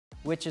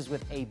Witches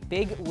with a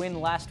big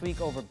win last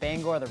week over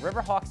Bangor. The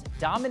Riverhawks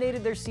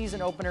dominated their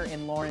season opener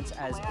in Lawrence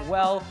as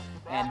well,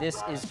 and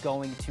this is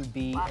going to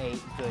be a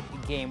good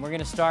game. We're going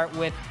to start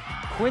with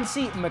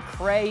Quincy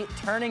McCray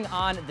turning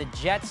on the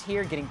Jets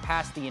here, getting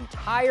past the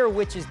entire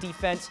Witches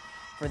defense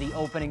for the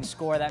opening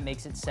score. That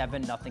makes it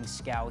 7-0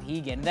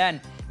 Skowhegan.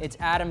 Then it's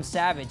Adam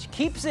Savage.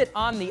 Keeps it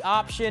on the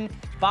option,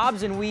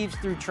 bobs and weaves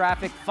through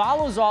traffic,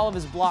 follows all of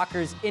his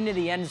blockers into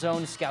the end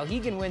zone.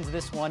 Skowhegan wins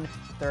this one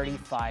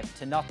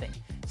 35-0.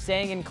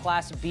 Staying in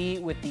Class B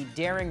with the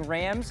Daring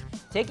Rams,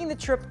 taking the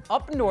trip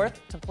up north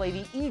to play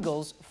the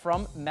Eagles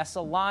from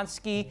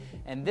Messalonskee.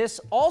 And this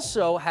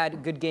also had a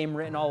good game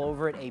written all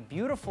over it. A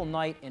beautiful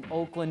night in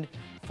Oakland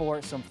for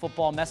some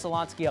football.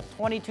 Messalonskee up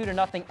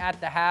 22-0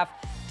 at the half.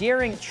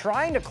 Daring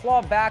trying to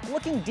claw back,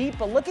 looking deep,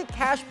 but look at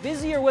Cash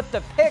Busier with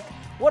the pick.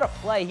 What a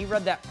play. He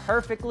read that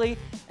perfectly.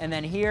 And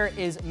then here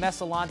is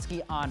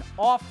Messalonskee on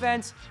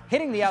offense,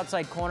 hitting the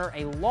outside corner.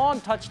 A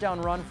long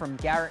touchdown run from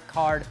Garrett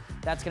Card.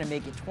 That's going to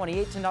make it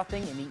 28-0,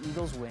 and the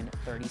Eagles win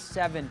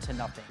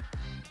 37-0. All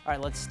right,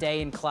 let's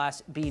stay in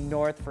Class B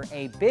North for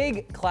a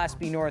big Class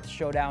B North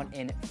showdown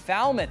in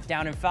Falmouth.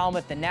 Down in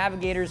Falmouth, the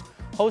Navigators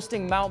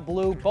hosting Mount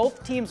Blue.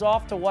 Both teams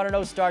off to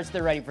 1-0 starts.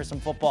 They're ready for some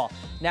football.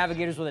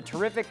 Navigators with a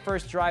terrific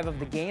first drive of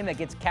the game that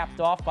gets capped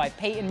off by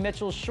Peyton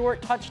Mitchell's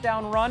short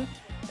touchdown run.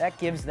 That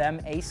gives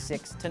them a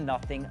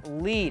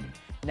 6-0 lead.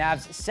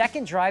 Nav's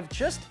second drive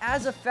just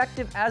as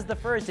effective as the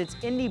first. It's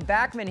Indy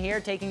Backman here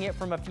taking it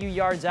from a few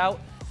yards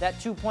out. That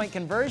 2-point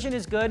conversion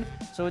is good,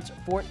 so it's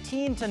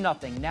 14-0.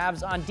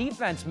 Navs on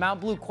defense.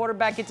 Mount Blue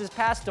quarterback gets his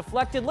pass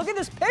deflected. Look at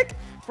this pick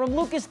from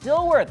Lucas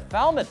Dilworth.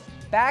 Falmouth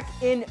back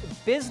in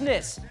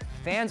business.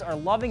 Fans are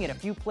loving it. A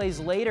few plays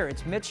later,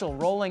 it's Mitchell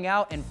rolling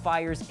out and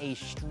fires a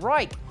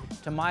strike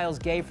to Miles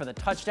Gay for the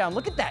touchdown.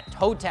 Look at that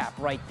toe tap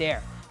right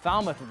there.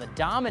 Falmouth with a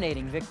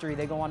dominating victory.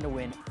 They go on to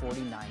win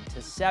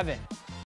 49-7.